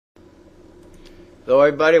Hello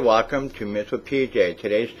everybody, welcome to Myth with PJ.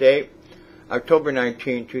 Today's date, October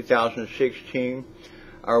 19, 2016.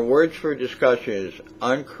 Our words for discussion is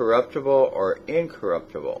uncorruptible or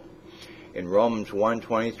incorruptible. In Romans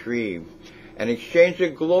 1:23, and exchange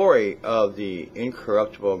the glory of the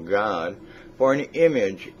incorruptible God for an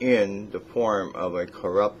image in the form of a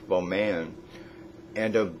corruptible man,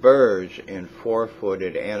 and of birds and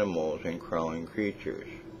four-footed animals and crawling creatures.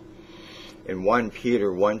 In 1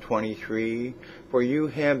 Peter 1:23, for you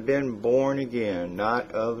have been born again,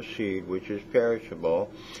 not of seed which is perishable,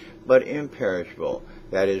 but imperishable,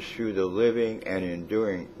 that is through the living and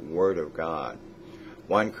enduring Word of God.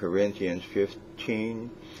 1 Corinthians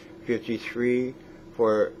 15:53,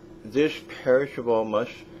 for this perishable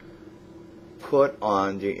must put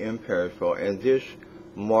on the imperishable, and this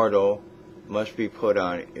mortal must be put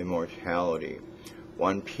on immortality.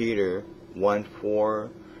 1 Peter 1:4,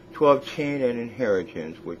 to obtain an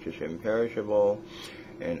inheritance which is imperishable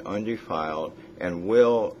and undefiled, and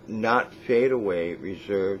will not fade away,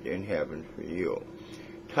 reserved in heaven for you.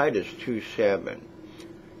 Titus 2:7,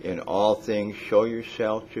 in all things show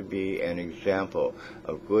yourself to be an example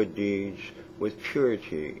of good deeds with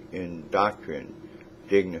purity, in doctrine,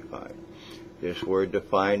 dignified. This word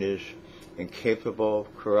defined is incapable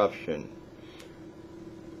of corruption,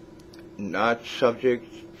 not subject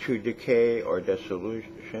to decay or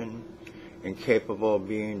dissolution, incapable of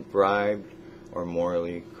being bribed or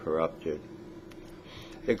morally corrupted.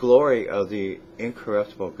 The glory of the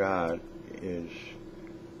incorruptible God is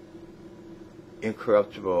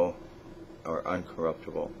incorruptible or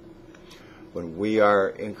uncorruptible. When we are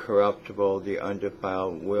incorruptible, the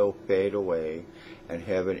undefiled will fade away, and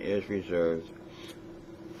heaven is reserved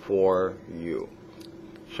for you.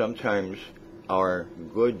 Sometimes our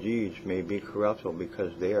good deeds may be corruptible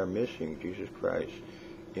because they are missing Jesus Christ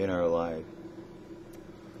in our life.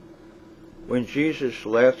 When Jesus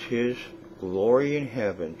left his glory in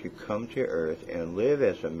heaven to come to earth and live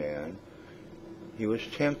as a man, he was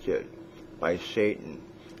tempted by Satan.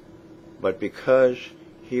 But because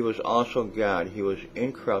he was also God, he was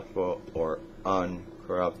incorruptible or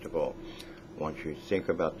uncorruptible. I want you to think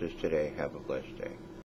about this today. Have a blessed day.